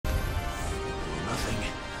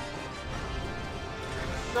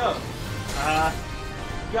So,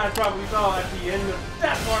 you guys probably saw at the end of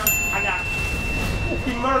that part, I got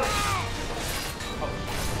murdered. Oh,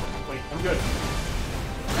 wait, I'm good.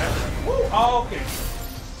 Woo! Oh, okay.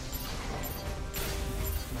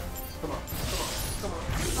 Come on, come on, come on,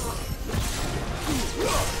 come on.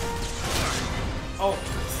 Oh.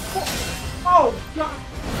 Oh, God.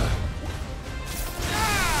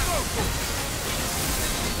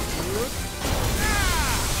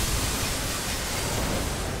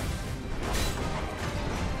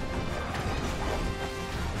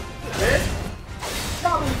 This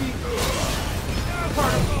probably be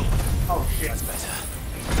part of. Oh shit. That's better.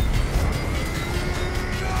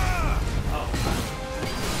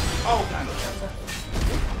 Oh God.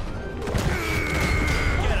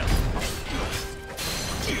 Get him.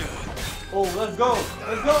 Oh, let's go.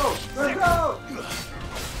 Let's go. Let's go.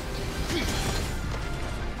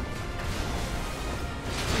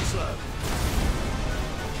 Too slow.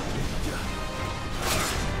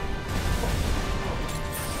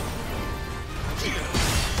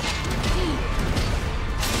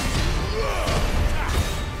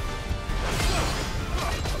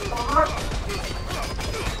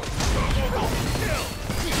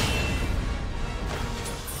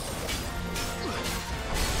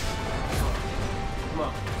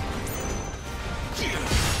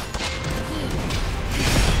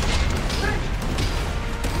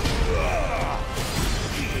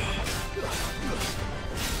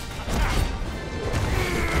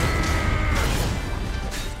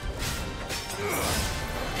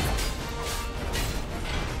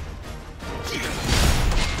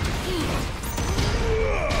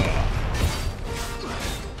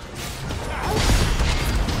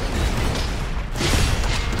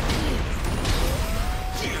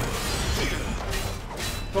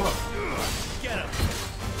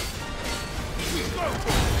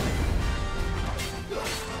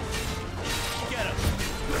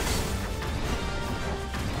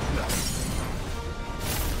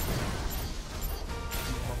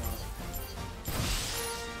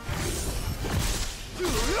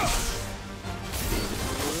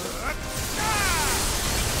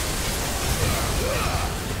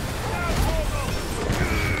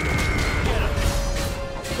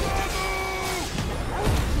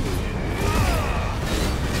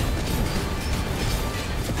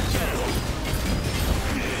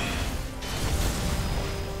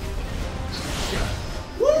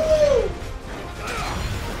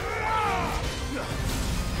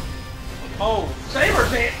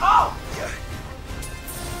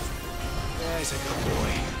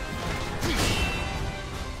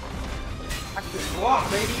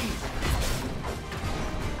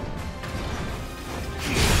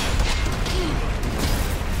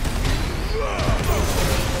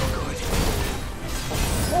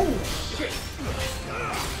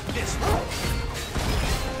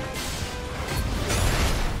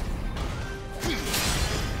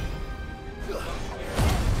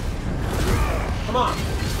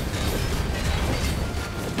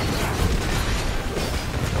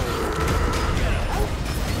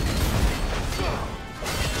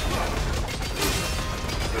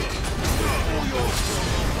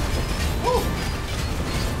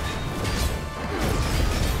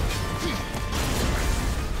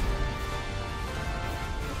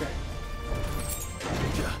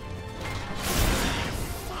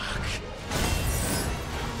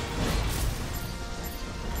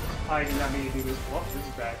 I did not mean to do this. Whoop, this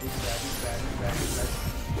is bad, this is bad, this is bad, this is bad, this is bad.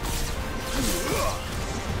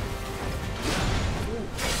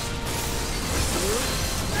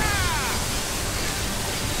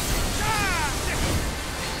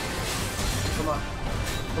 Come on.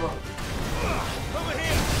 Come on. Over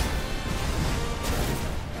here!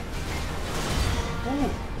 Ooh.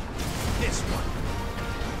 This one.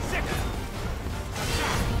 Second.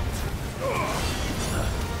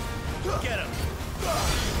 Get him.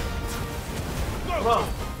 Come on.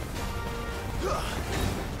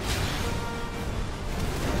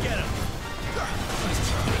 Get him.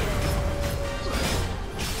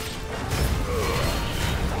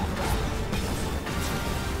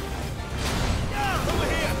 Over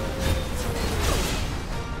here.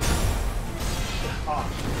 Oh.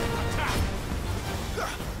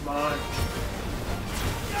 Come on.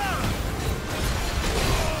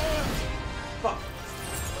 Fuck.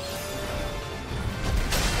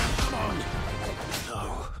 Come on. No.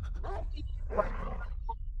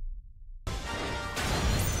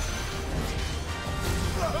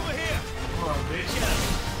 Over here. Come on, bitch.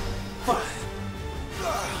 Fuck.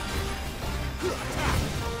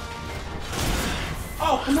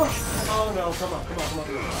 Oh, come on. Oh, no. Come on, come on, come on,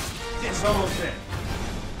 come on. It's almost dead.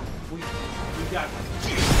 We got it.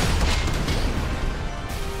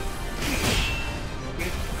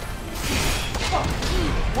 Okay. Oh,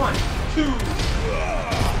 1, 2.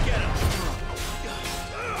 Get him.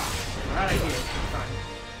 Right here. Fine.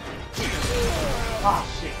 Oh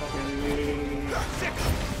shit. Okay.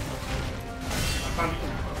 I found you.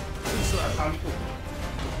 I found you.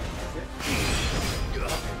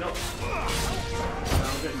 Okay, no.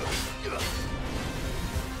 Sounds good.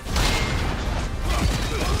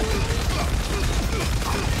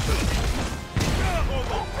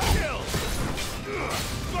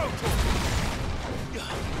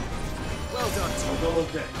 Well done, Tom. I'm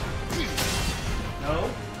almost dead. No.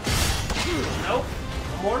 Nope.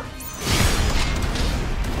 One more. 1,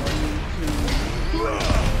 2.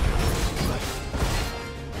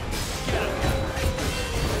 Get him.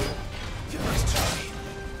 Nice try.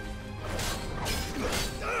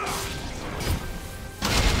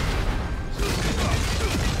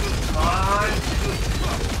 Come on.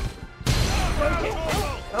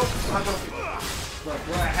 Nope. I'm going to look,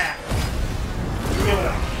 we're at half. Give me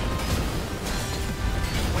one.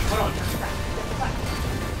 Wait, hold on.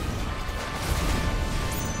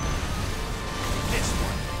 This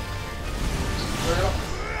one.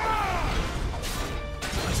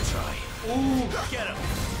 Nice try. Ooh. Get him.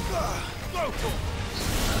 Go for it.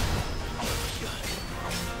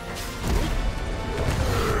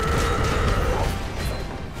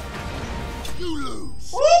 You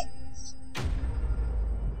lose.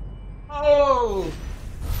 Oh.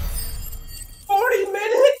 40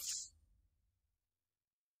 minutes?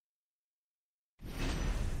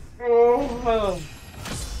 Oh.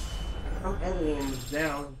 I'm editing this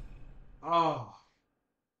down. Oh.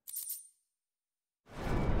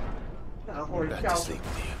 I'm already Back to counting. sleep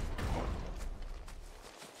with you.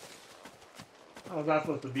 I was not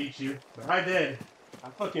supposed to beat you, but I did. I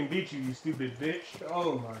fucking beat you, you stupid bitch.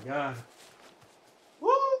 Oh my god. Woo!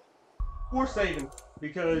 We're saving.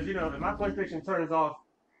 Because, you know, if my PlayStation turns off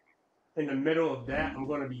in the middle of that, I'm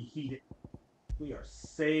going to be heated. We are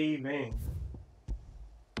saving.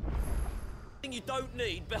 You don't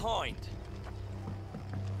need behind.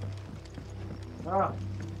 Ah.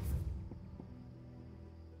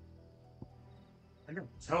 I can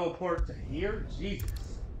teleport to here? Jesus.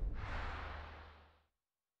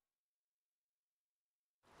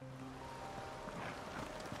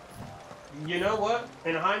 You know what?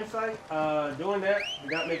 In hindsight, doing that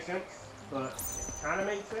did not make sense, but it kind of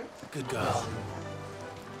made sense. Good girl.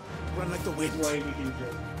 Run like the wind. This way we can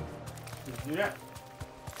just do that.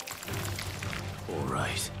 All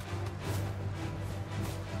right.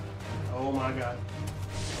 Oh my god.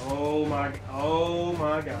 Oh my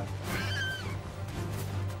god.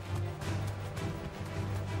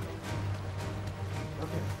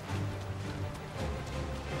 Okay.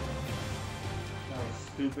 That was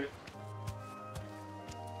stupid.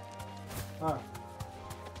 Ah.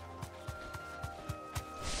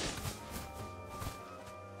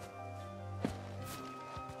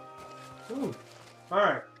 Ooh.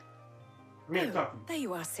 Alright. I'm gonna talk to you. There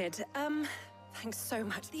you are, Sid. Thanks so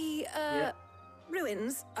much. The, Yeah.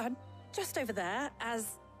 ruins are just over there,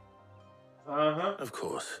 as... Uh-huh. Of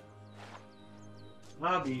course.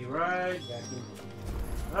 I'll be right back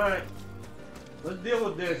in. Alright. Let's deal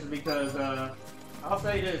with this because, I'll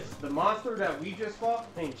say this. The monster that we just fought,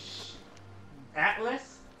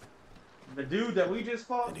 Atlas, the dude that we just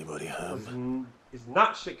fought, Anybody home? is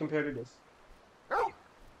not shit compared to this.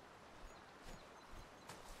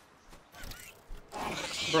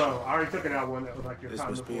 Bro, I already took it out one that was like your This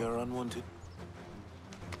time must be before. our unwanted.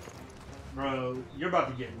 Bro, you're about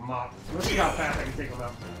to get mopped. Let's see how fast I can take him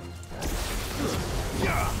out.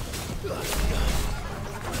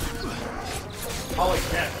 Oh,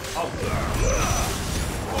 it's dead. Oh.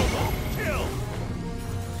 Kill!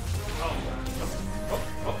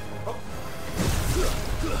 Oh.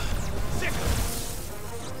 Sick!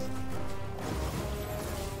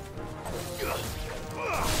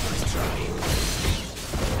 Nice try.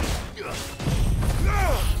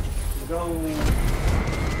 Go.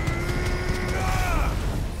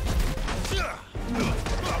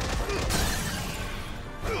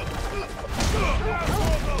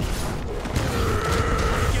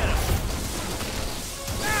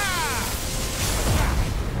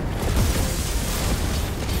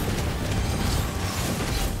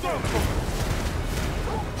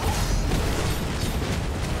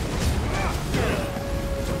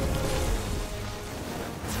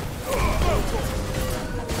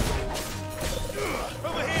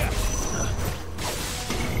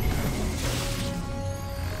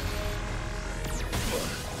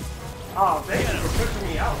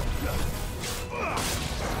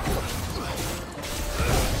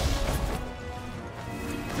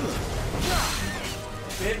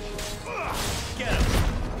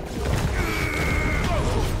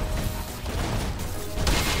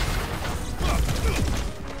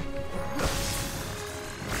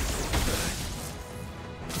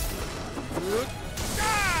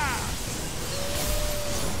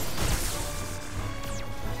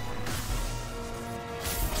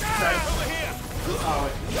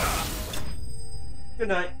 Good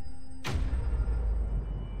night.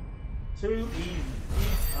 Too easy.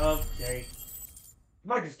 Piece of cake.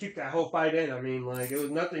 Might just keep that whole fight in. I mean, like, it was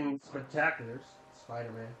nothing spectacular.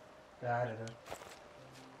 Spider-Man. I don't know.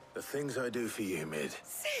 The things I do for you, Mid.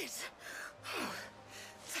 Sid! Oh,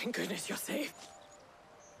 thank goodness you're safe.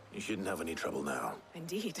 You shouldn't have any trouble now.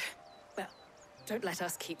 Indeed. Well, don't let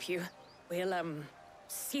us keep you. We'll,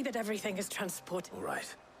 see that everything is transported. All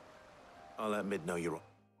right. I'll let Mid know you're...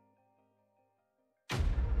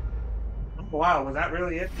 Wow, was that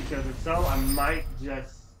really it? Because if so, I might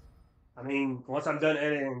just... I mean, once I'm done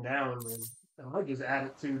editing down, then I might just add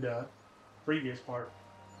it to the previous part.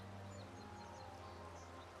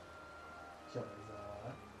 So,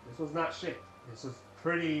 this was not shit. This was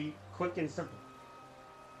pretty quick and simple.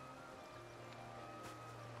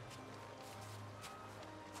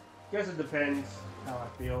 Guess it depends how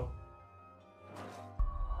I feel.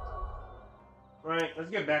 Right, let's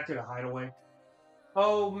get back to the hideaway.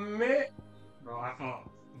 Oh, man. Bro, I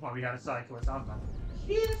thought we had a cyclist. I was about to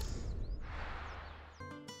kiss.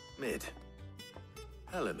 Mid.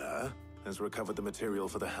 Helena has recovered the material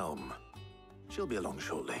for the helm. She'll be along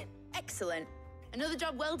shortly. Excellent. Another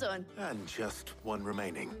job well done. And just one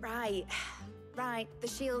remaining. Right. Right, the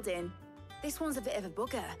shielding. This one's a bit of a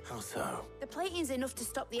bugger. How so? The plating's enough to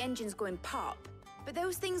stop the engines going pop, but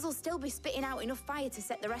those things will still be spitting out enough fire to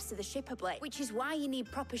set the rest of the ship ablaze, which is why you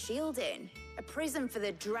need proper shielding. A prism for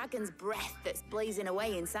the dragon's breath that's blazing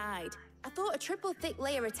away inside. I thought a triple thick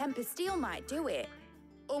layer of tempered steel might do it.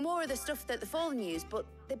 Or more of the stuff that the Fallen use, but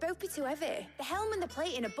they'd both be too heavy. The helm and the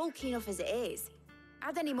plating are bulky enough as it is.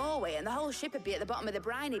 Add any more weight and the whole ship would be at the bottom of the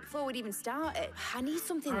briny before we'd even started. I need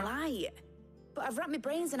something light. But I've racked my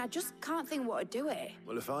brains and I just can't think what would do it.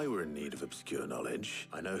 Well, if I were in need of obscure knowledge,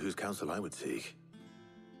 I know whose counsel I would seek.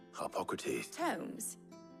 Harpocrates. Tomes?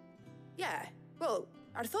 Yeah, well,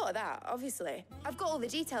 I'd thought of that, obviously. I've got all the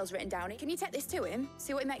details written down. Can you take this to him?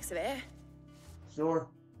 See what he makes of it? Sure.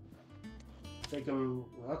 Take him.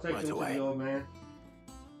 I'll take Right him to away. the old man.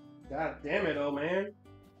 God damn it, old man.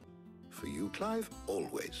 For you, Clive,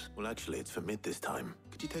 always. Well, actually, it's for Mid this time.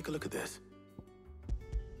 Could you take a look at this?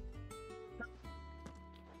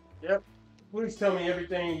 Yep. Please tell me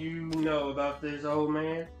everything you know about this old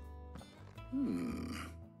man.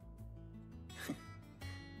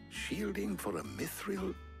 Shielding for a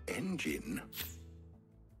mithril engine.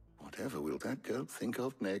 Whatever will that girl think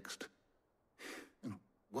of next? And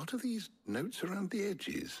what are these notes around the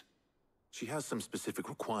edges? She has some specific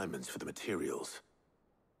requirements for the materials.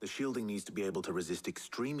 The shielding needs to be able to resist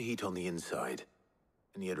extreme heat on the inside,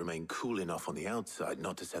 and yet remain cool enough on the outside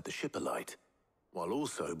not to set the ship alight, while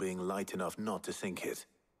also being light enough not to sink it.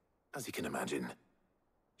 As you can imagine,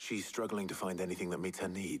 she's struggling to find anything that meets her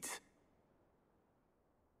needs.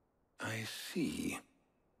 I see.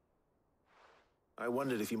 I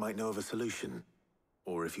wondered if you might know of a solution,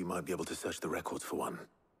 or if you might be able to search the records for one.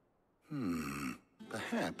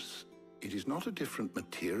 Perhaps it is not a different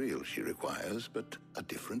material she requires, but a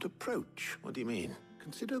different approach. What do you mean?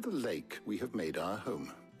 Consider the lake we have made our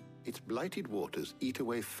home. Its blighted waters eat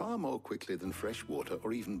away far more quickly than fresh water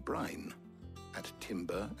or even brine, at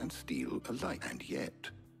timber and steel alike. And yet,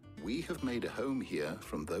 we have made a home here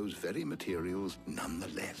from those very materials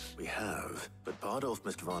nonetheless. We have, but Bardolph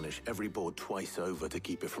must varnish every board twice over to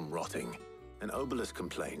keep it from rotting. And Obelisk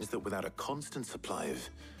complains that without a constant supply of...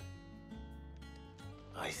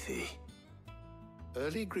 I see.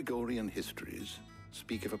 Early Gregorian histories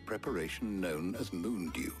speak of a preparation known as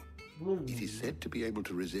moon dew. It is said to be able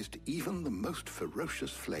to resist even the most ferocious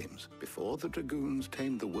flames. Before the dragoons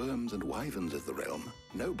tamed the worms and wyverns of the realm,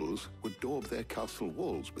 nobles would daub their castle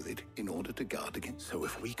walls with it in order to guard against. So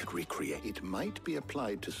if we could recreate... It might be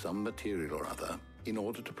applied to some material or other in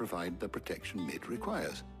order to provide the protection Mid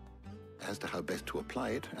requires. As to how best to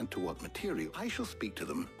apply it and to what material, I shall speak to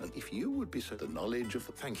them, and if you would be so the knowledge of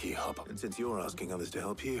the... Thank you, Hop. And since you're asking others to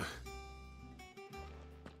help you...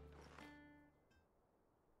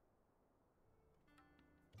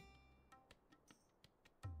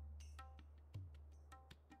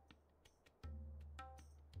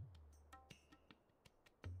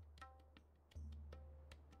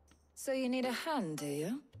 So you need a hand, do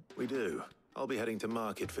you? We do. I'll be heading to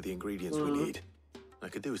market for the ingredients we need. I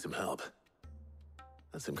could do with some help.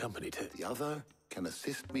 And some company, too. The other can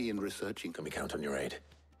assist me in researching... Can we count on your aid?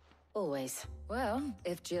 Always. Well,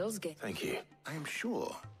 if Jill's Thank you. I am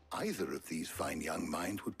sure either of these fine young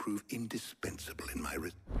minds would prove indispensable in my...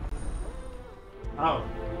 Oh.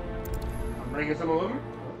 I'm bringing someone with me?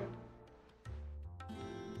 Okay.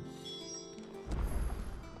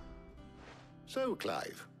 So,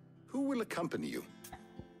 Clive, who will accompany you?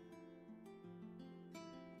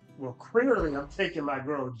 Well, clearly I'm taking my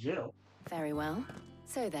girl Jill. Very well.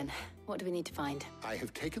 So then, what do we need to find? I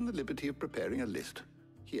have taken the liberty of preparing a list.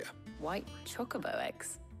 Here. White chocobo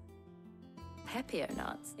eggs. Pepio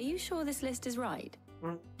nuts. Are you sure this list is right?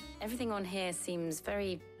 Everything on here seems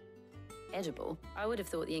very edible. I would have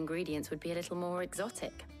thought the ingredients would be a little more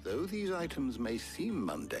exotic. Though these items may seem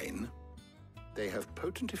mundane, they have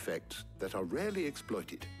potent effects that are rarely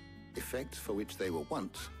exploited. Effects for which they were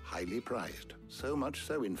once highly prized. So much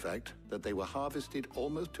so, in fact, that they were harvested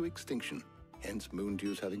almost to extinction. Hence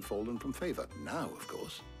moondews having fallen from favor. Now, of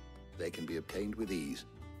course, they can be obtained with ease.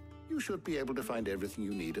 You should be able to find everything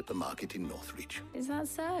you need at the market in Northreach. Is that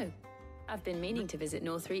so? I've been meaning to visit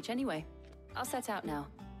Northreach anyway. I'll set out now.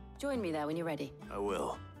 Join me there when you're ready. I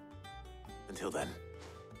will. Until then.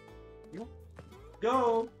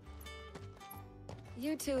 Go!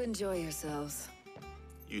 You two enjoy yourselves.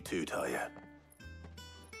 You too, Talia.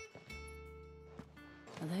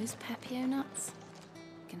 Are those Pepio nuts?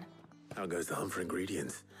 How goes the hunt for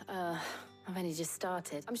ingredients? I've only just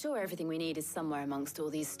started. I'm sure everything we need is somewhere amongst all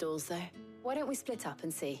these stalls, though. Why don't we split up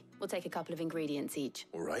and see? We'll take a couple of ingredients each.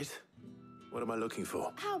 All right. What am I looking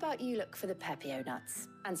for? How about you look for the Pepio nuts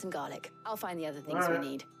and some garlic? I'll find the other things we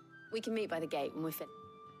need. We can meet by the gate when we're finished.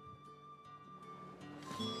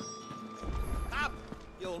 Up!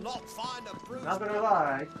 You'll not find a bruise. Not gonna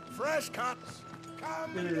lie, Fresh cuts.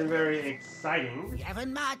 Come. this isn't very exciting. We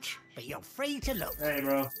haven't much, but you're free to look. Hey,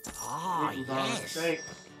 bro. Ah, yes. Thanks.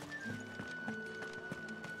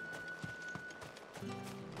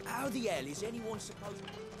 How the hell is anyone supposed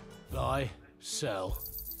to... Buy, sell,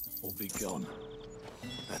 or be gone.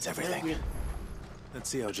 That's everything. Let's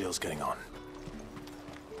see how Jill's getting on.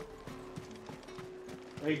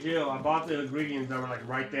 Hey, Jill, I bought the ingredients that were like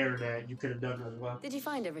right there that you could have done as well. Did you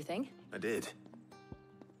find everything? I did.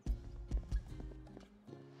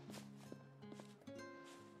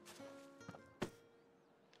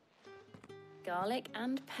 Garlic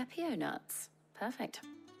and Pepio nuts. Perfect.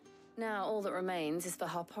 Now, all that remains is for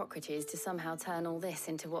Harpocrates to somehow turn all this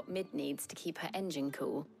into what Mid needs to keep her engine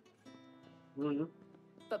cool.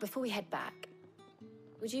 But before we head back,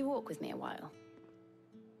 would you walk with me a while?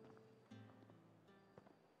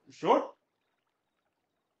 Sure.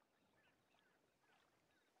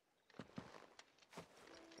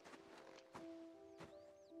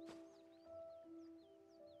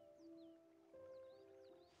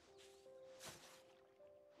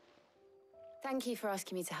 Thank you for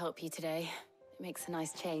asking me to help you today. It makes a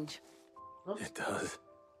nice change. It does.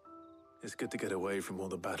 It's good to get away from all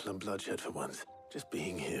the battle and bloodshed for once. Just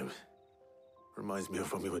being here reminds me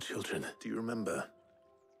of when we were children. Do you remember?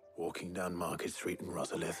 Walking down Market Street in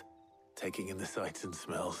Rosalith, taking in the sights and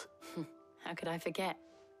smells. How could I forget?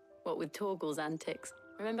 What with Torgal's antics.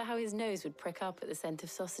 Remember how his nose would prick up at the scent of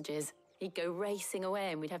sausages? He'd go racing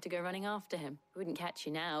away and we'd have to go running after him. We wouldn't catch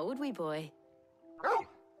you now, would we, boy?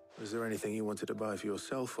 Was there anything you wanted to buy for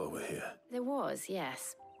yourself while we're here? There was,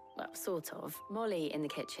 yes. Well, sort of. Molly in the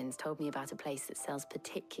kitchens told me about a place that sells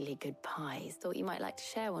particularly good pies. Thought you might like to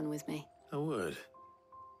share one with me. I would.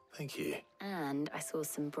 Thank you. And I saw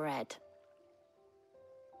some bread.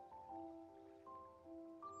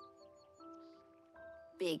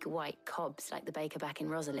 Big white cobs like the baker back in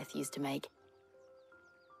Rosalith used to make.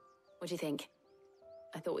 What do you think?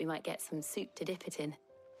 I thought we might get some soup to dip it in.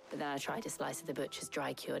 But then I tried a slice of the butcher's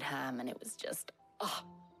dry-cured ham and it was just... oh.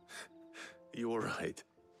 You all right?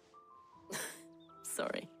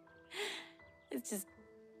 Sorry. It's just...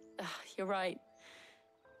 you're right.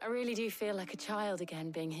 I really do feel like a child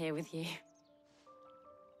again being here with you.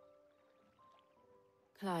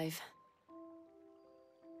 Clive.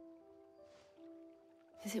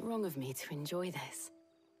 Is it wrong of me to enjoy this?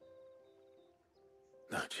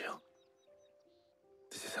 No, Jill.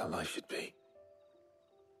 This is how life should be.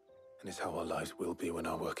 And it's how our lives will be when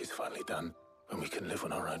our work is finally done, when we can live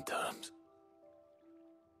on our own terms.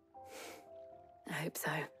 I hope so.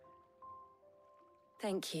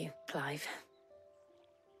 Thank you, Clive.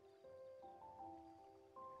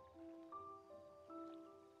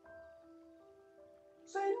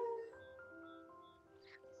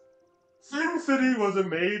 Sin City wasn't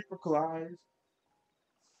made for Clive.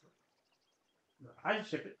 I'd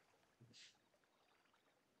ship it.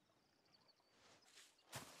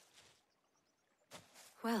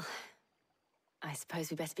 Well, I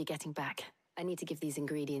suppose we better be getting back. I need to give these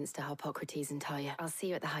ingredients to Harpocrates and Talia. I'll see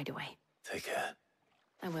you at the hideaway. Take care.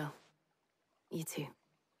 I will. You too.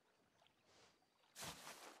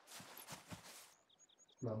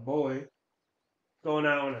 My boy. Going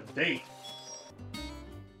out on a date.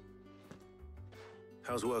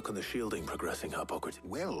 How's work on the shielding progressing, Harpocrates?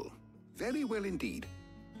 Well, very well indeed.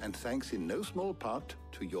 And thanks in no small part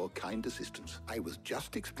to for your kind assistance. I was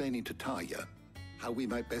just explaining to Tarja how we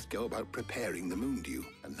might best go about preparing the moon dew.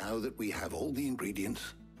 And now that we have all the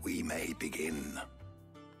ingredients, we may begin.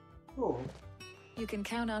 Cool. You can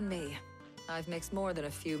count on me. I've mixed more than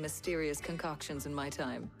a few mysterious concoctions in my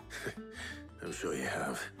time. I'm sure you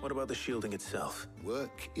have. What about the shielding itself?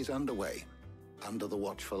 Work is underway, under the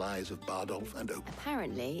watchful eyes of Bardolph and Oak.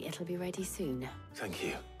 Apparently, it'll be ready soon. Thank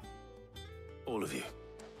you. All of you.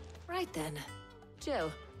 Right then.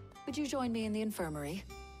 Jill, would you join me in the infirmary?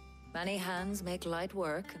 Many hands make light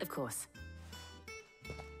work. Of course.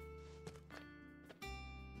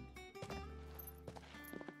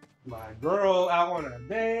 My girl out on a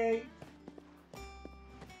date.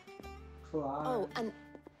 Clive. Oh, and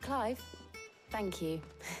Clive, thank you.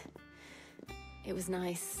 It was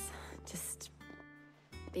nice just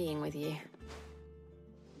being with you.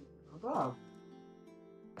 Oh.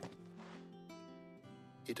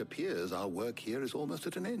 It appears our work here is almost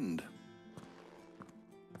at an end.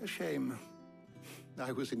 A shame.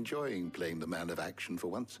 I was enjoying playing the man of action for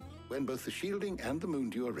once. When both the shielding and the moon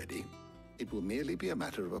dew are ready, it will merely be a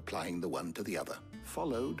matter of applying the one to the other,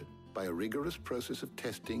 followed by a rigorous process of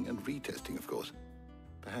testing and retesting, of course.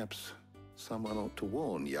 Perhaps someone ought to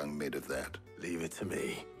warn young Mid of that. Leave it to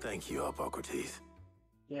me. Thank you, Hippocrates.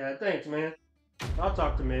 Yeah, thanks, man. I'll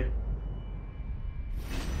talk to Mid.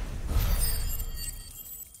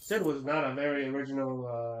 Sid was not a very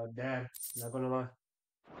original dad, not gonna lie.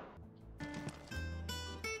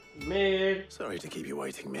 Mid. Sorry to keep you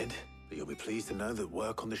waiting, Mid, but you'll be pleased to know that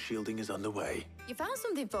work on the shielding is underway. You found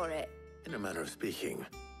something for it? In a manner of speaking,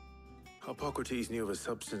 Hippocrates knew of a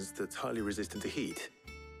substance that's highly resistant to heat.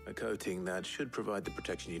 A coating that should provide the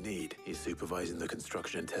protection you need. He's supervising the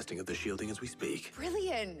construction and testing of the shielding as we speak.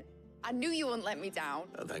 Brilliant! I knew you wouldn't let me down.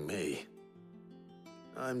 Don't thank me.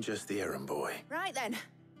 I'm just the errand boy. Right then.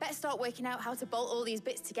 Better start working out how to bolt all these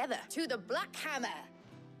bits together. To the Black Hammer!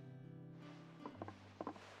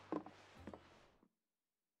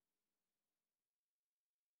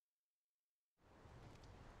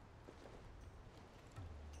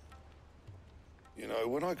 You know,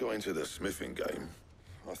 when I got into the smithing game,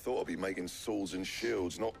 I thought I'd be making swords and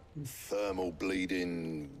shields, not thermal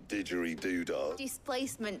bleeding didgeridoo-dah.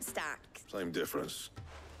 Displacement stack. Same difference.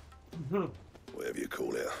 Whatever you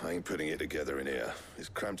call it, I ain't putting it together in here. It's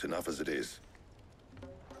cramped enough as it is.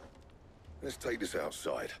 Let's take this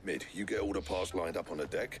outside. Mid, you get all the parts lined up on the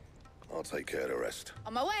deck. I'll take care of the rest.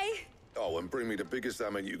 On my way. Oh, and bring me the biggest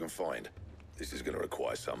hammer you can find. This is gonna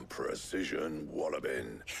require some precision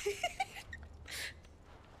walloping.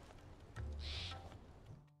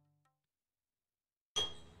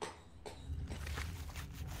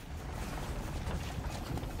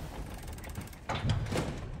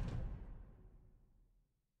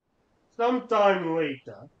 Sometime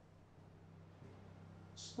later.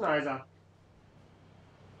 Schneider.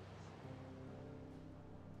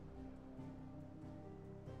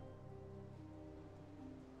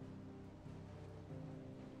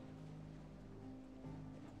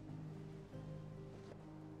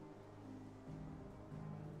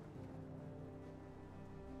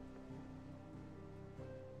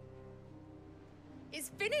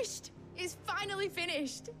 It's finished! It's finally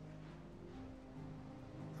finished!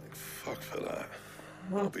 Fuck for that.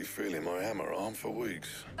 I'll be feeling my hammer arm for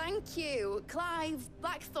weeks. Thank you, Clive,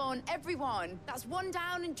 Blackthorn, everyone. That's one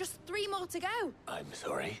down and just 3 more to go. I'm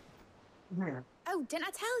sorry. Oh, didn't I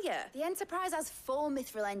tell you? The Enterprise has 4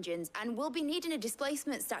 mithril engines and we'll be needing a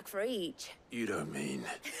displacement stack for each. You don't mean...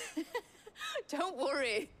 Don't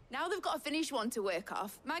worry. Now they've got a finished one to work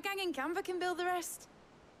off. My gang in Canva can build the rest.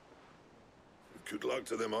 Good luck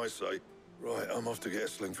to them, I say. Right, I'm off to get a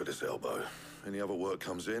sling for this elbow. Any other work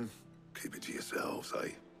comes in, keep it to yourselves, eh?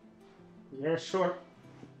 Yeah, sure.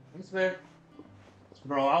 Thanks, man.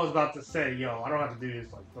 Bro, I was about to say, yo, I don't have to do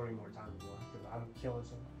this like 30 more times more because I'm killing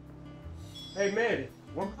someone. Hey, man,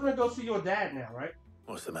 we're gonna go see your dad now, right?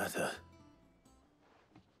 What's the matter?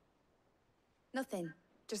 Nothing.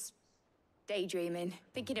 Just daydreaming.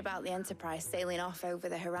 Thinking about the Enterprise sailing off over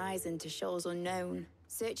the horizon to shores unknown.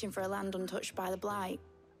 Searching for a land untouched by the Blight.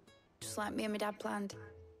 Just like me and my dad planned.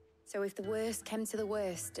 So if the worst came to the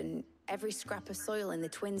worst and every scrap of soil in the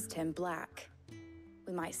twins turned black,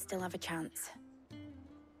 we might still have a chance.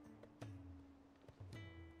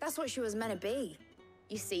 That's what she was meant to be.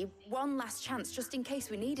 You see, one last chance just in case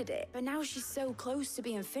we needed it. But now she's so close to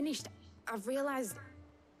being finished, I've realized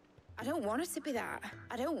I don't want it to be that.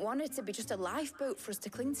 I don't want it to be just a lifeboat for us to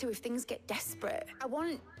cling to if things get desperate. I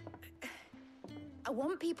want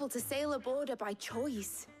people to sail aboard her by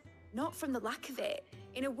choice, not from the lack of it.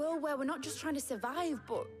 In a world where we're not just trying to survive,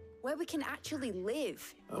 but where we can actually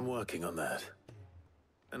live. I'm working on that.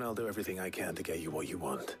 And I'll do everything I can to get you what you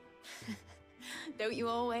want. Don't you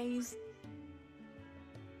always?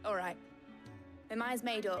 All right. My mind's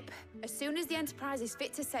made up. As soon as the Enterprise is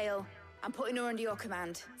fit to sail, I'm putting her under your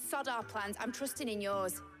command. Sod our plans. I'm trusting in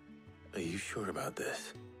yours. Are you sure about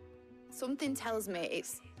this? Something tells me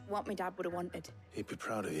it's what my dad would have wanted. He'd be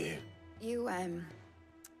proud of you. You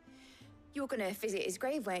were gonna visit his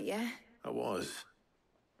grave, weren't you? I was.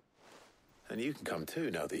 And you can come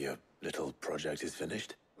too now that your little project is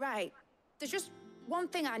finished. Right. There's just one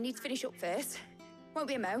thing I need to finish up first. Won't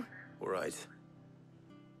be a mo. All right.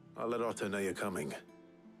 I'll let Otto know you're coming.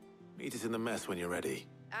 Meet us in the mess when you're ready.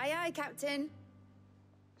 Aye, aye, Captain.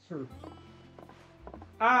 Sure.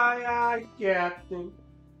 Aye, aye, Captain.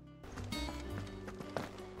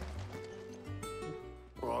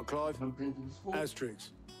 All right, Clive. Asterix.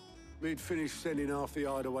 We'd finished sending half the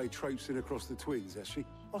hideaway traipsing across the Twins, has she?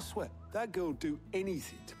 I swear, that girl'd do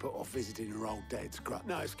anything to put off visiting her old dad's grub.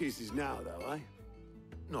 No excuses now, though, eh?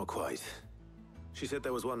 Not quite. She said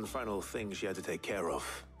there was one final thing she had to take care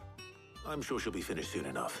of. I'm sure she'll be finished soon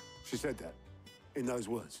enough. She said that? In those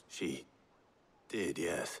words? She did,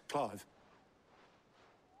 yes. Clive?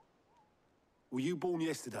 Were you born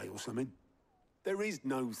yesterday or something? There is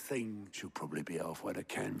no thing. She'll probably be halfway to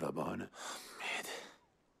Canva by now. Mid.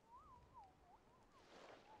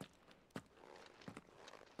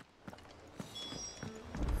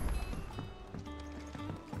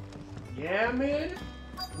 Yeah, man.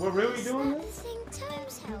 We're really doing this?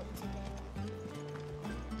 Times help today.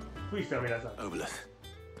 Please tell me that's not. Obelus,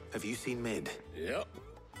 have you seen Mid? Yep.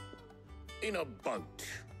 In a boat,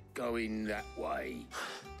 going that way.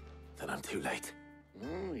 Then I'm too late.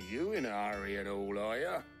 You in a hurry at all, are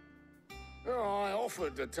you? Oh, I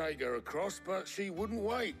offered to take her across, but she wouldn't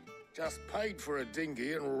wait. Just paid for a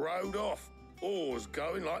dinghy and rowed off. Oars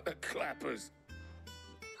going like the clappers.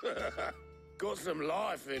 Got some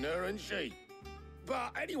life in her, ain't she?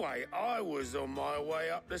 But anyway, I was on my way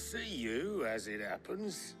up to see you, as it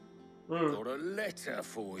happens. Got a letter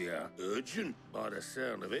for you. Urgent, by the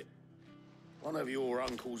sound of it. One of your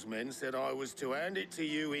uncle's men said I was to hand it to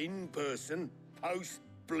you in person,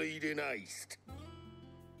 post-bleeding haste.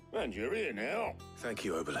 And you're here now. Thank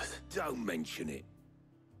you, Obelus. Don't mention it.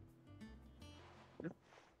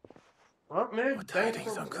 Oh, man. What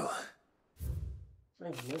tidings, Uncle?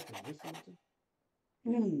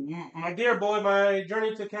 My dear boy, my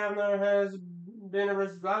journey to Kavner has been a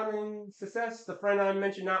resounding success. The friend I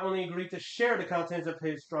mentioned not only agreed to share the contents of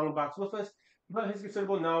his strong box with us, but his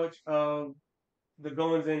considerable knowledge of the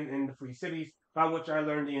goings in the free cities, by which I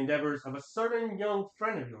learned the endeavors of a certain young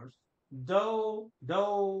friend of yours. Though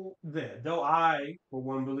I, for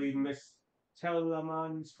one, believe Miss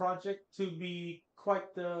Teleman's project to be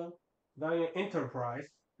quite the valiant enterprise,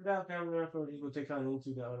 without Kavner authorities will take kindly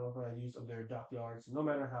into the unauthorized use of their dockyards, no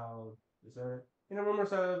matter how deserved. And the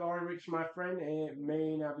rumors have already reached my friend, and it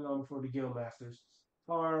may not be long before the guild masters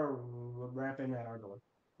are rapping at our door.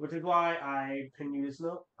 Which is why I pin you this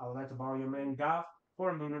note. I would like to borrow your man Goff for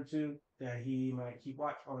a moon or two, that he might keep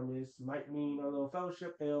watch on this. Might mean a little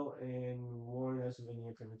fellowship ale and warn us of any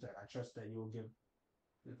impending attack. I trust that you will give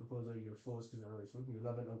the proposal your fullest consideration. Your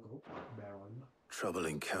loving uncle, Baron. Trouble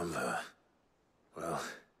in Canva. Well,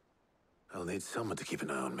 I'll need someone to keep an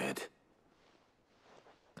eye on Mid.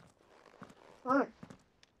 Alright.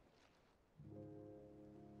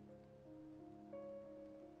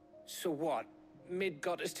 So what? Mid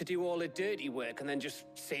got us to do all the dirty work and then just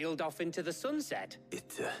sailed off into the sunset?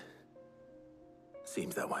 It,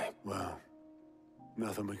 seems that way. Well,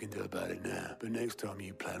 nothing we can do about it now. But next time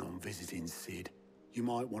you plan on visiting Sid, you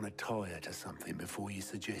might want to tie her to something before you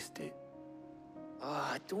suggest it.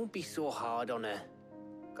 Ah, don't be so hard on her.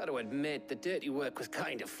 Gotta admit, the dirty work was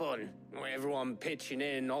kind of fun. Everyone pitching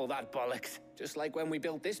in, all that bollocks. Just like when we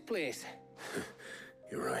built this place.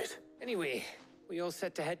 You're right. Anyway, we all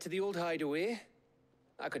set to head to the old hideaway.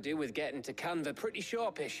 I could do with getting to Canva pretty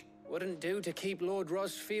sharpish. Wouldn't do to keep Lord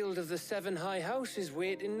Rosfield of the Seven High Houses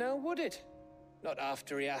waiting now, would it? Not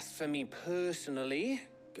after he asked for me personally.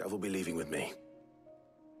 Gav will be leaving with me.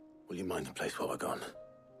 Will you mind the place while we're gone?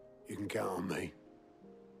 You can count on me.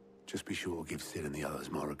 Just be sure to give Sid and the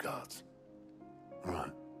others my regards. All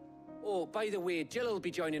right. Oh, by the way, Jill will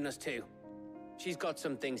be joining us too. She's got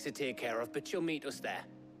some things to take care of, but she'll meet us there.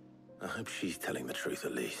 I hope she's telling the truth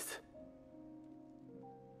at least.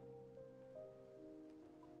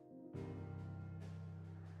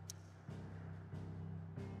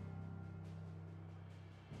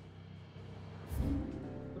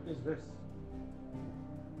 What is this?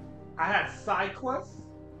 I had side quests?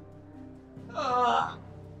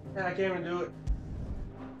 And I can't even do it.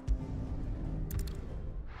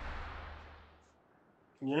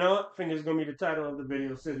 You know what? I think it's gonna be the title of the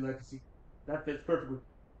video, Sid Legacy. That fits perfectly.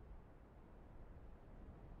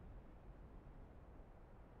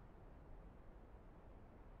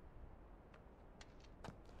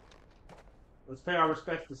 Let's pay our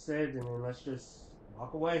respects to Sid, and then let's just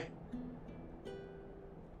walk away.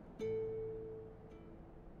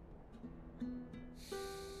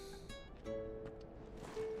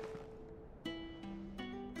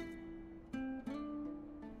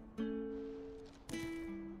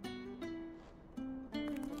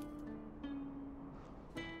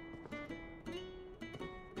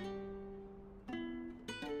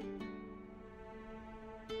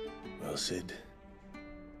 Well, Sid,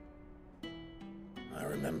 I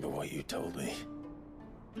remember what you told me.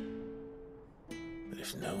 But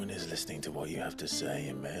if no one is listening to what you have to say,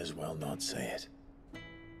 you may as well not say it.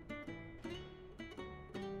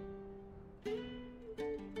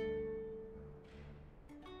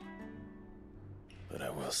 But I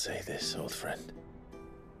will say this, old friend.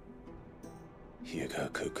 Hugo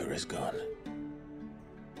Kuka is gone.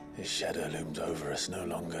 His shadow looms over us no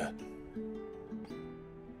longer.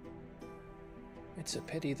 It's a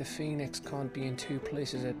pity the Phoenix can't be in two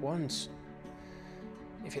places at once.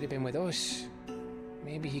 If he'd have been with us,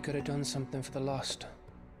 maybe he could have done something for the Lost.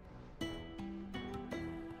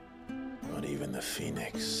 Not even the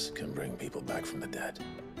Phoenix can bring people back from the dead.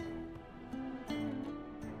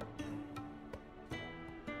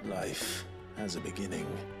 Life has a beginning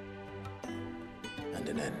and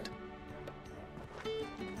an end.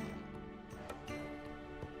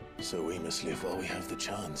 So we must live while we have the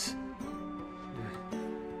chance.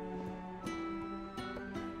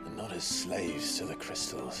 And not as slaves to the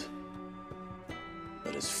crystals,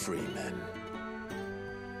 but as free men.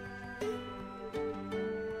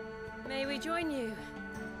 May we join you?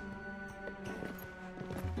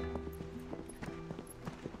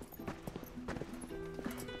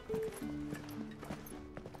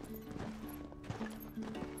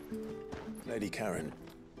 Lady Charon,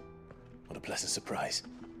 what a pleasant surprise.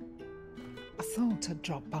 I thought I'd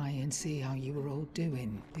drop by and see how you were all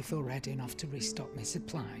doing before heading off to restock my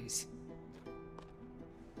supplies.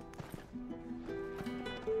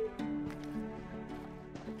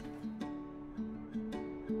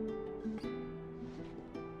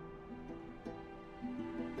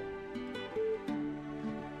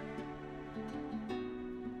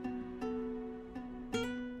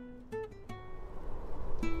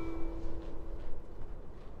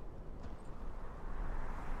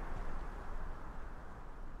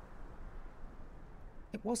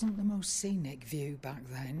 It wasn't the most scenic view back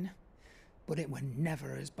then, but it were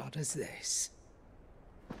never as bad as this.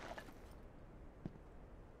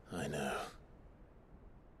 I know.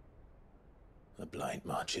 The Blight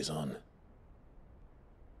marches on.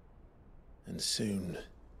 And soon,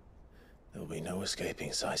 there will be no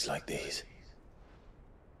escaping sights like these.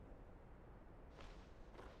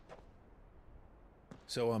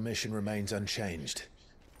 So our mission remains unchanged.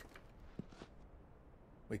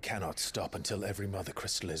 We cannot stop until every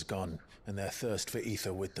Mothercrystal is gone, and their thirst for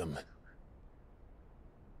ether with them.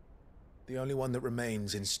 The only one that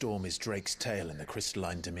remains in Storm is Drake's Tail in the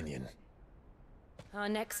Crystalline Dominion. Our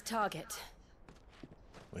next target.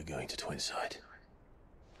 We're going to Twinside.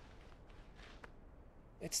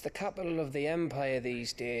 It's the capital of the Empire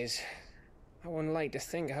these days. I wouldn't like to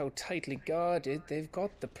think how tightly guarded they've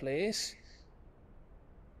got the place.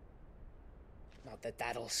 Not that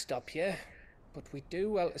that'll stop you. But we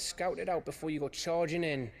do well to scout it out before you go charging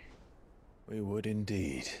in. We would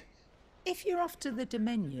indeed. If you're off to the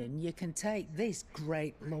Dominion, you can take this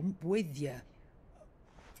great lump with you.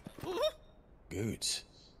 Goetz.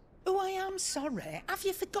 Oh, I am sorry. Have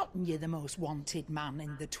you forgotten you're the most wanted man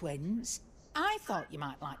in the Twins? I thought you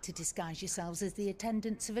might like to disguise yourselves as the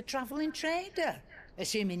attendants of a travelling trader,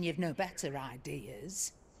 assuming you've no better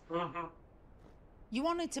ideas. You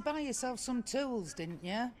wanted to buy yourself some tools, didn't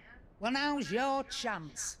you? Well, now's your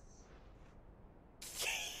chance.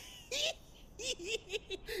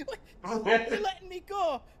 You're letting me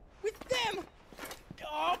go with them?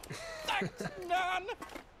 Oh, thanks, Nan.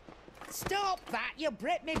 Stop that! You'll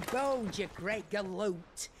break me bones, you great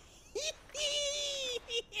galoot.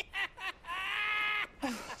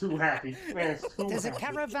 Too happy. Man, too There's a happy.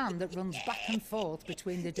 caravan that runs back and forth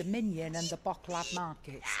between the Dominion and the Bocklad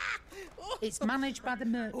markets. It's managed by the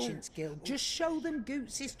Merchants Guild. Just show them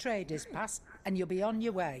Goetz's traders pass and you'll be on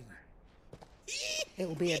your way.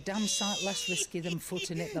 It'll be a damn sight less risky than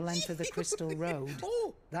footing it the length of the Crystal Road.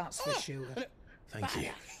 That's for sure. Thank you,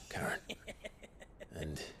 Charon.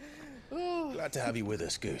 And glad to have you with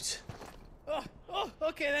us, Goetz.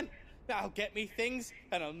 Okay then. I'll get me things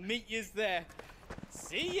and I'll meet yous there.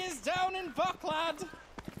 See yous down in Bocklad.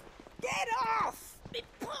 Get off! Me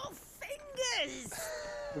poor fingers!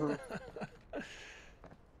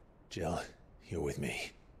 Jill, you're with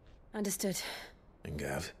me. Understood. And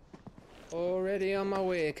Gav? Already on my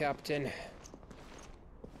way, Captain.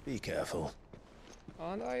 Be careful.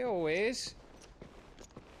 Aren't I always?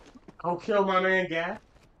 I'll kill my man, Gav.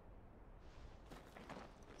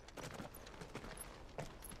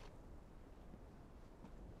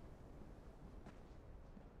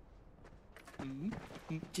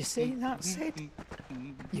 Do you see that, Sid?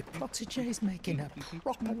 Your protégé's making a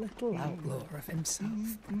proper little outlaw of himself.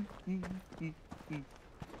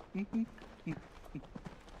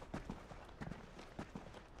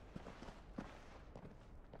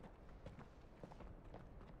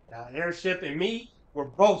 Now, Airship and me, we're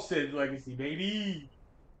both Sid's legacy, baby.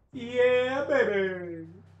 Yeah, baby.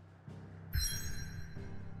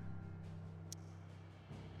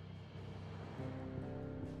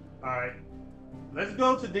 Alright. Let's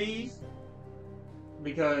go to these.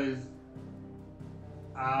 Because,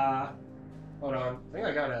 hold on. I think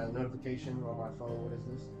I got a notification on my phone. What is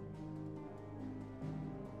this?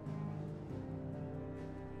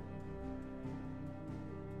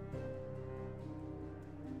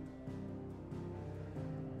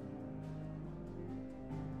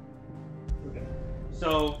 Okay.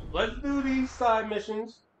 So, let's do these side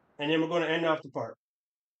missions, and then we're going to end off the part.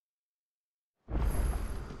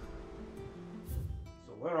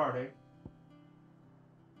 So, where are they?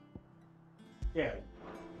 Yeah.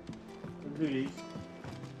 Let's do these.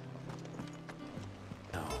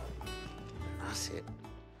 No. That's it.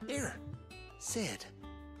 Here, Sid.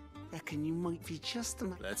 Reckon you might be just a...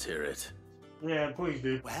 Let's hear it. Yeah, please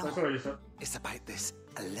do. Well, it's about this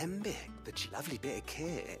alembic, the lovely bit of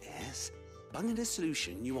kit it is. Bunging a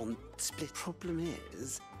solution you want split. Problem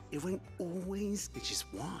is, it won't always, which is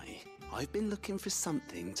why I've been looking for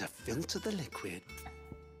something to filter the liquid.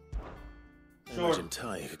 I imagine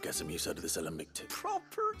Ty could get some use out of this alembic too.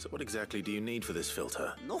 Proper. So what exactly do you need for this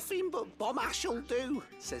filter? Nothing but bomb ash'll do.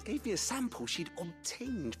 Says gave me a sample she'd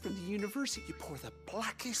obtained from the university. You pour the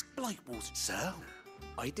blackest blight water. So,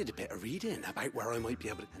 I did a bit of reading about where I might be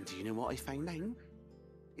able to... And do you know what I found out?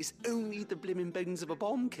 It's only the blimmin' bones of a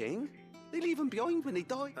bomb king. They leave them behind when they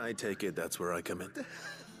die. I take it that's where I come in.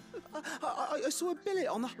 I saw a billet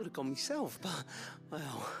on that. Would have gone myself, but,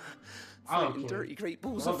 well... Fighting dirty great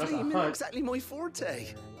balls of flame isn't exactly my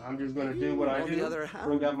forte. I'm just gonna do what I do. The other hand,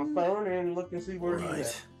 bring out my phone and look and see where he's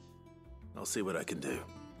at. I'll see what I can do.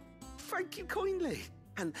 Thank you kindly.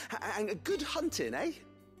 And good hunting, eh?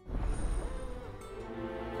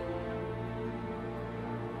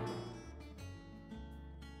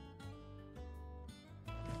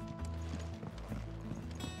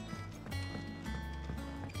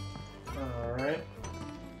 Alright.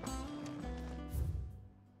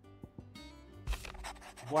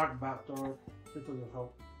 Black Blackthorn. This doesn't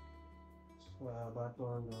help.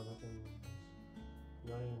 Blackthorn, no, nothing.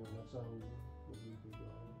 Nothing, that's not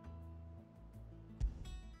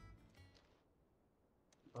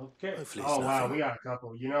okay. Hopefully oh, it's wow, nothing. we got a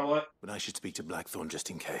couple. You know what? But I should speak to Blackthorn just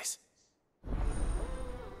in case.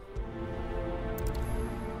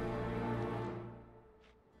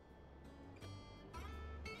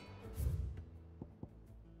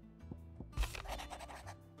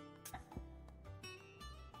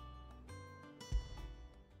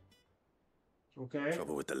 Okay.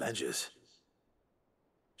 Trouble with the ledgers.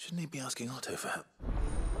 Shouldn't he be asking Otto for help?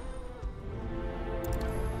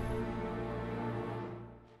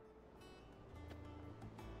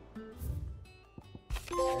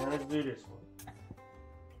 And let's do this one.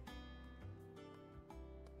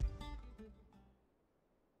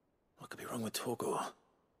 What could be wrong with Torgor?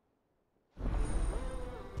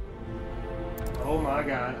 Oh my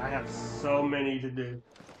god, I have so many to do.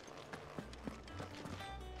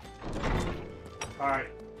 Alright,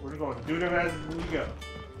 we're going to do them as we go.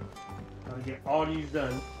 Gotta get all these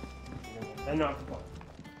done. And not the ball.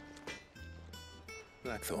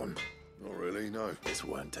 Blackthorn. Not really, no. This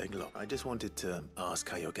won't take long. I just wanted to ask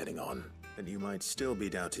how you're getting on. And you might still be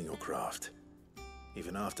doubting your craft.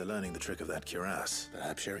 Even after learning the trick of that cuirass,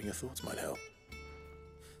 perhaps sharing your thoughts might help.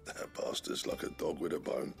 That bastard's like a dog with a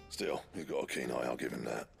bone. Still, you've got a keen eye, I'll give him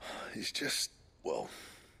that. He's just, well...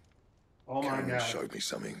 Oh my god. Showed me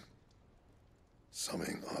something.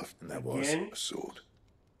 Something I've... And that was? A sword.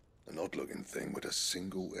 An odd-looking thing with a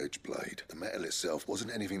single-edged blade. The metal itself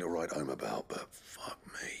wasn't anything to write home about, but fuck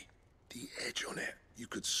me. The edge on it. You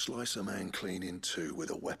could slice a man clean in two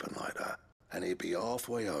with a weapon like that, and he'd be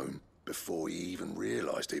halfway home before he even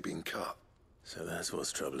realised he'd been cut. So that's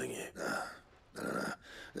what's troubling you? No.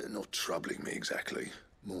 Not troubling me exactly.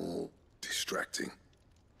 More distracting.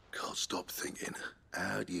 Can't stop thinking.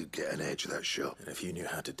 How do you get an edge of that shop? And if you knew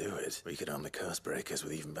how to do it, we could arm the curse breakers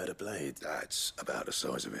with even better blades. That's about the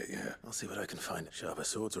size of it, yeah. I'll see what I can find. Sharper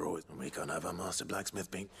swords are always... And we can't have our master blacksmith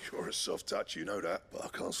being... You're a soft touch, you know that. But I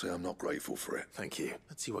can't say I'm not grateful for it. Thank you.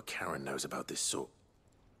 Let's see what Charon knows about this sword.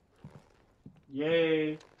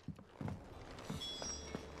 Yay.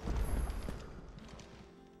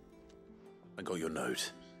 I got your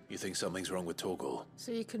note. You think something's wrong with Torgal?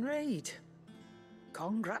 So you can read.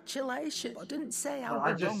 Congratulations. I didn't say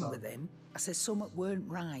I was wrong with him. I said something weren't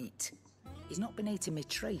right. He's not been eating my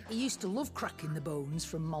treat. He used to love cracking the bones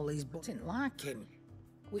from Molly's, but didn't like him.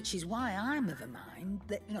 Which is why I'm of a mind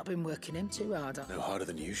that you've not been working him too hard. No harder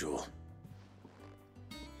than usual.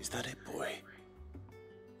 Is that it, boy?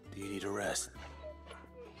 Do you need a rest?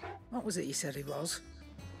 What was it you said he was?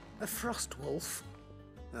 A frost wolf?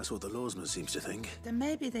 That's what the lawsman seems to think. Then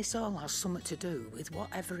maybe this all has something to do with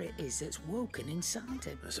whatever it is that's woken inside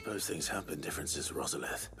him. I suppose things have been different since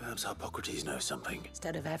Rosalith. Perhaps Hippocrates knows something.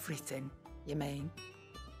 Instead of everything, you mean?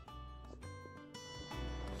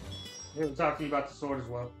 Here to talk to you about the sword as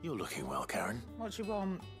well. You're looking well, Charon. What do you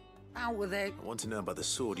want? Out with it. I want to know about the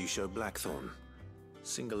sword you showed Blackthorn.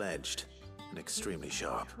 Single-edged and extremely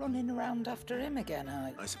sharp. Running around after him again,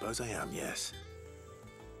 I suppose I am, yes.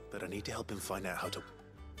 But I need to help him find out how to...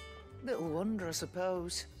 Little wonder, I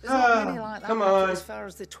suppose. There's not many like that come on. as far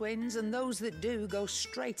as the twins, and those that do go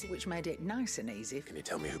straight, which made it nice and easy. Can you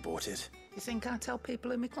tell me who bought it? You think I tell people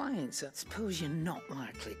who my clients are? Suppose you're not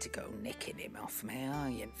likely to go nicking him off me, are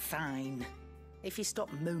you? Fine. If you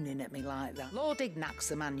stop mooning at me like that. Lord Ignac's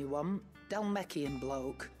the man you want. Dalmekian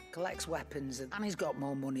bloke. Collects weapons, and he's got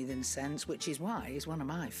more money than sense, which is why he's one of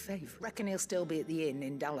my favourites. Reckon he'll still be at the inn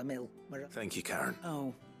in Dalamil. Thank you, Charon.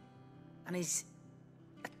 Oh. And he's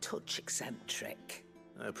a touch eccentric.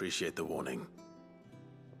 I appreciate the warning.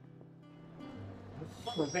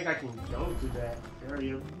 I don't think I can go to that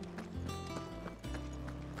area.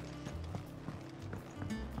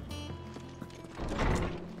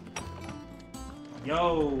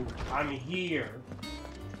 Yo, I'm here.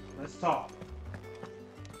 Let's talk.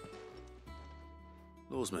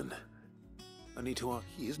 Lawsman, I need to ask...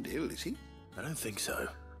 He isn't ill, is he? I don't think so.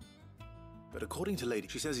 But according to Lady,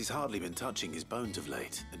 she says he's hardly been touching his bones of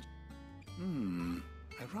late, and...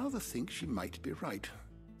 I rather think she might be right.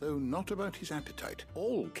 Though not about his appetite.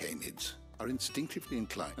 All canids are instinctively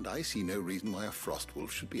inclined, and I see no reason why a frost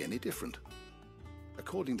wolf should be any different.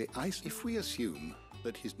 Accordingly, if we assume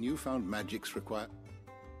that his newfound magics require...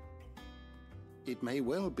 It may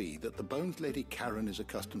well be that the bones Lady Charon is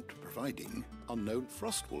accustomed to providing are known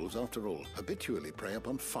frost wolves, after all, habitually prey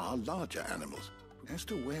upon far larger animals. As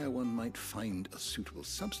to where one might find a suitable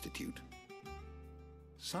substitute,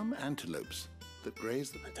 some antelopes that graze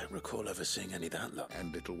them... I don't recall ever seeing any that long.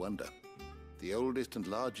 And little wonder. The oldest and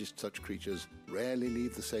largest such creatures rarely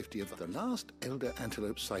leave the safety of... The last elder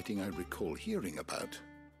antelope sighting I recall hearing about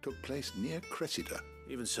took place near Cressida.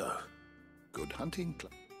 Even so. Good hunting.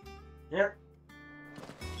 Yep.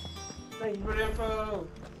 Thank you for the info.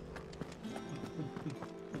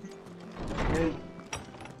 And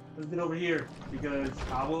let's get over here, because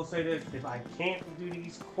I will say this: if I can't do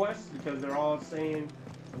these quests because they're all saying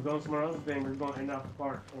I'm going somewhere else, then we're going to end up the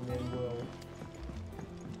park, and then we'll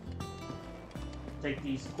take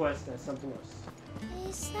these quests as something else.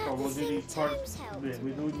 Is that or we'll the do these thing parts. Tom's helped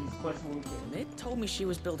We do these quests when we can. Mid told me she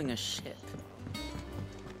was building a ship.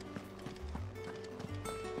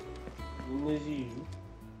 Is you.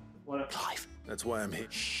 What? Clive. That's why I'm here.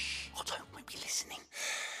 Shh. Otto might be listening.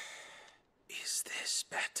 Is this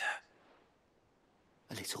better?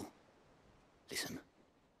 A little. Listen.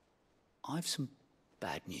 I've some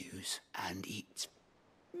bad news, and it's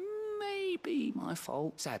maybe my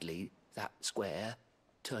fault. Sadly, that square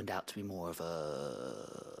turned out to be more of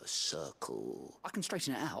a circle. I can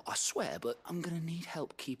straighten it out, I swear, but I'm gonna need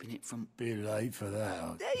help keeping it from... Bit late for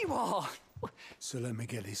that. There you are! So let me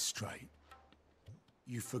get this straight.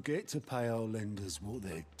 You forget to pay our lenders what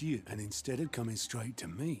they're due, and instead of coming straight to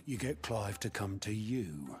me, you get Clive to come to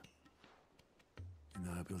you. You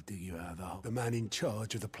know, he'll dig you out of the hole. The man in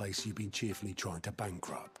charge of the place you've been cheerfully trying to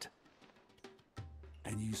bankrupt.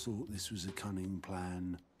 And you thought this was a cunning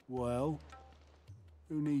plan. Well,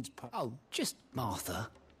 who needs Oh, just Martha.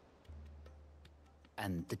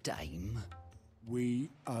 And the dame. We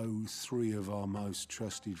owe 3 of our most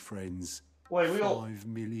trusted friends 5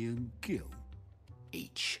 million gil.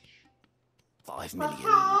 Each. 5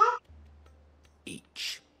 million.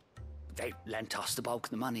 Each. They lent us the bulk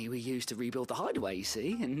of the money we used to rebuild the hideaway, you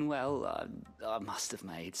see, and, well, I must have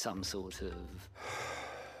made some sort of...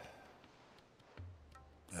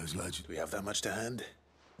 Those legends. Do we have that much to hand?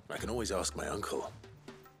 I can always ask my uncle.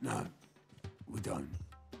 No. we don't.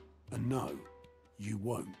 And no, you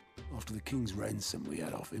won't. After the king's ransom we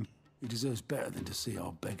had off him, he deserves better than to see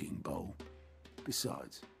our begging bowl.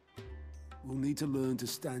 Besides, we'll need to learn to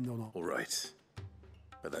stand on our... All right.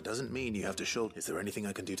 But that doesn't mean you have to shoulder. Is there anything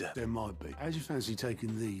I can do to... There might be. How'd you fancy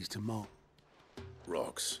taking these to Mark?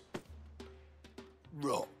 Rocks.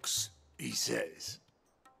 Rocks, he says.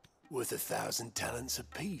 Worth 1,000 talents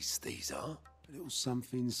apiece, these are. A little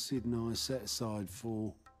something Sid and I set aside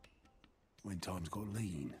for when times got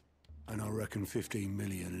lean. And I reckon 15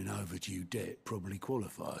 million in overdue debt probably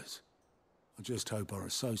qualifies. I just hope our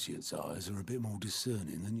associates' eyes are a bit more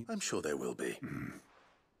discerning than you. I'm sure there will be.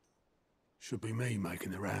 Should be me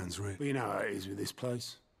making the rounds, really. But you know how it is with this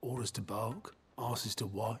place. Orders to bark, arses to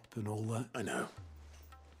wipe and all that. I know.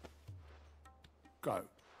 Go.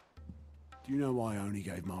 Do you know why I only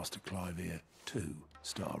gave Master Clive here 2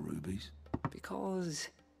 star rubies? Because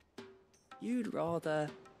you'd rather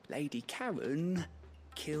Lady Charon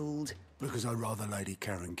killed... Because I'd rather Lady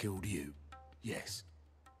Charon killed you. Yes.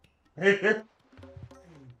 Hey,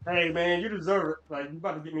 man, you deserve it. Like, you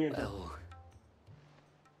about to get me in. Oh.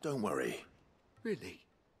 Don't worry. Really?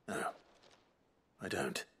 No. I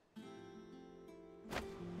don't.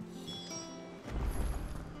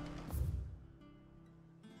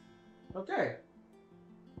 Okay.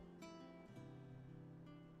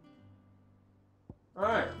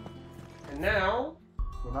 Alright. And now,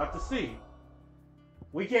 we're about to see.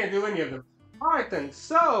 We can't do any of them. Alright then,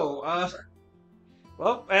 so,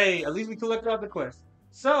 well, hey, at least we collected out the quest.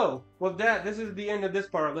 So, with that, this is the end of this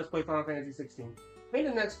part of Let's Play Final Fantasy 16. In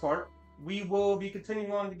the next part, we will be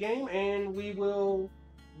continuing on the game, and we will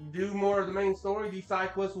do more of the main story. These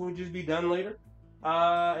side quests will just be done later.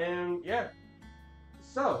 And yeah.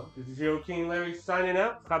 So, this is Hero King Larry signing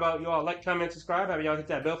out. How about you all like, comment, subscribe? How about y'all hit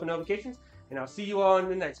that bell for notifications? And I'll see you all in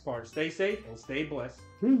the next part. Stay safe and stay blessed.